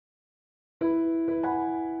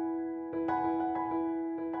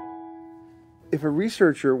if a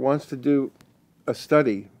researcher wants to do a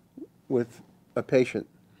study with a patient,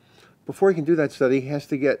 before he can do that study, he has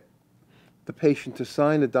to get the patient to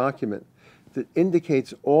sign a document that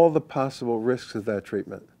indicates all the possible risks of that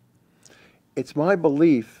treatment. It's my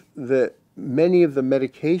belief that many of the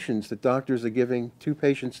medications that doctors are giving to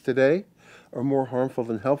patients today are more harmful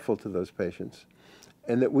than helpful to those patients,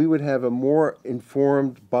 and that we would have a more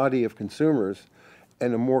informed body of consumers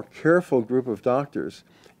and a more careful group of doctors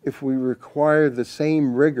if we require the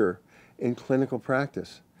same rigor in clinical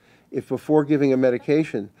practice. If before giving a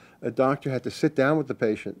medication, a doctor had to sit down with the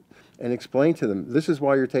patient and explain to them, this is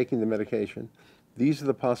why you're taking the medication, these are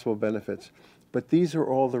the possible benefits, but these are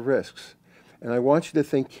all the risks. And I want you to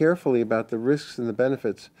think carefully about the risks and the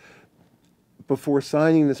benefits before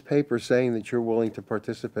signing this paper saying that you're willing to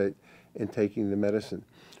participate in taking the medicine.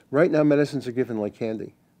 Right now, medicines are given like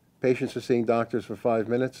candy. Patients are seeing doctors for 5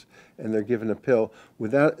 minutes, and they're given a pill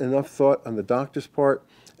without enough thought on the doctor's part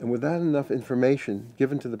and without enough information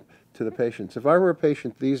given to the patients. If I were a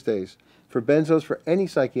patient these days, for benzos, for any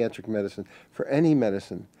psychiatric medicine, for any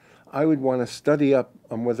medicine, I would want to study up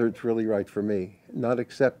on whether it's really right for me, not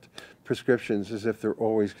accept prescriptions as if they're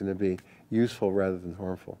always going to be useful rather than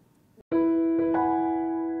harmful.